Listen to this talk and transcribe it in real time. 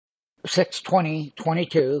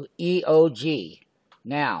6/20/22 EOG.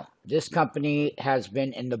 Now, this company has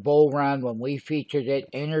been in the bull run when we featured it.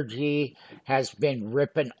 Energy has been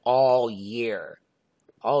ripping all year.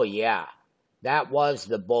 Oh, yeah. That was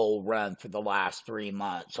the bull run for the last 3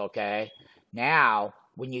 months, okay? Now,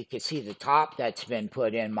 when you can see the top that's been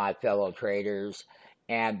put in, my fellow traders,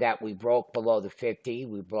 and that we broke below the 50,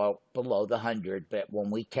 we broke below the 100, but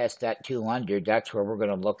when we test that 200, that's where we're going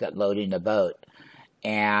to look at loading the boat.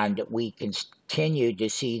 And we continue to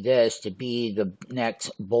see this to be the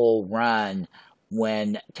next bull run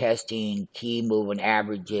when testing key moving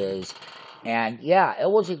averages. And yeah, it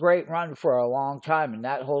was a great run for a long time, and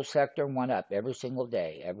that whole sector went up every single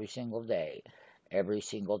day, every single day, every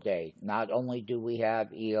single day. Not only do we have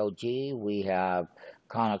EOG, we have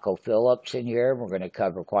ConocoPhillips in here. We're going to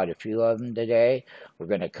cover quite a few of them today. We're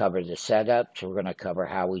going to cover the setups. We're going to cover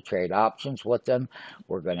how we trade options with them.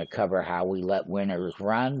 We're going to cover how we let winners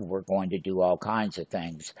run. We're going to do all kinds of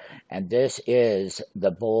things. And this is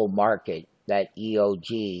the bull market, that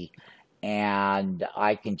EOG. And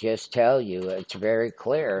I can just tell you, it's very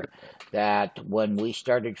clear that when we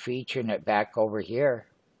started featuring it back over here,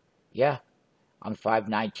 yeah, on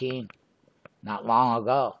 519, not long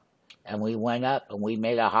ago, and we went up and we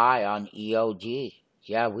made a high on EOG.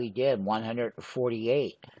 Yeah, we did,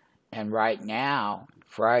 148. And right now,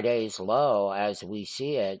 Friday's low, as we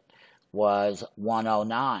see it, was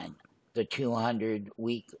 109. The 200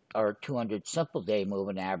 week or 200 simple day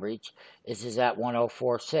moving average is at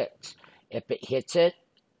 1046. If it hits it,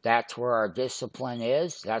 that's where our discipline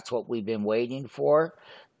is. That's what we've been waiting for.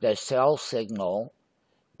 The sell signal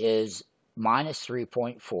is minus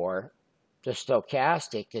 3.4. The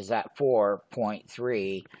stochastic is at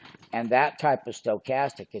 4.3. And that type of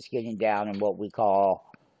stochastic is getting down in what we call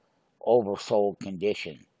oversold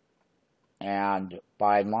condition. And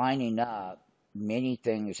by lining up many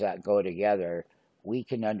things that go together, we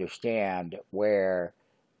can understand where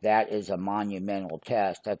that is a monumental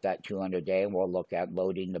test at that 200 day. And we'll look at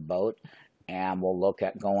loading the boat, and we'll look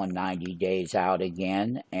at going 90 days out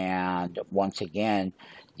again. And once again,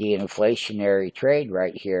 the inflationary trade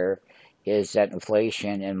right here is that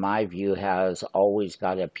inflation, in my view, has always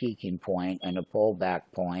got a peaking point and a pullback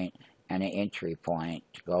point and an entry point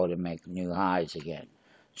to go to make new highs again.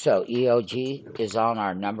 So EOG is on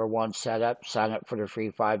our #1 setup. Sign up for the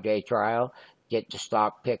free 5-day trial. Get the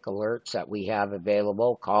stock pick alerts that we have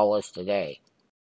available. Call us today.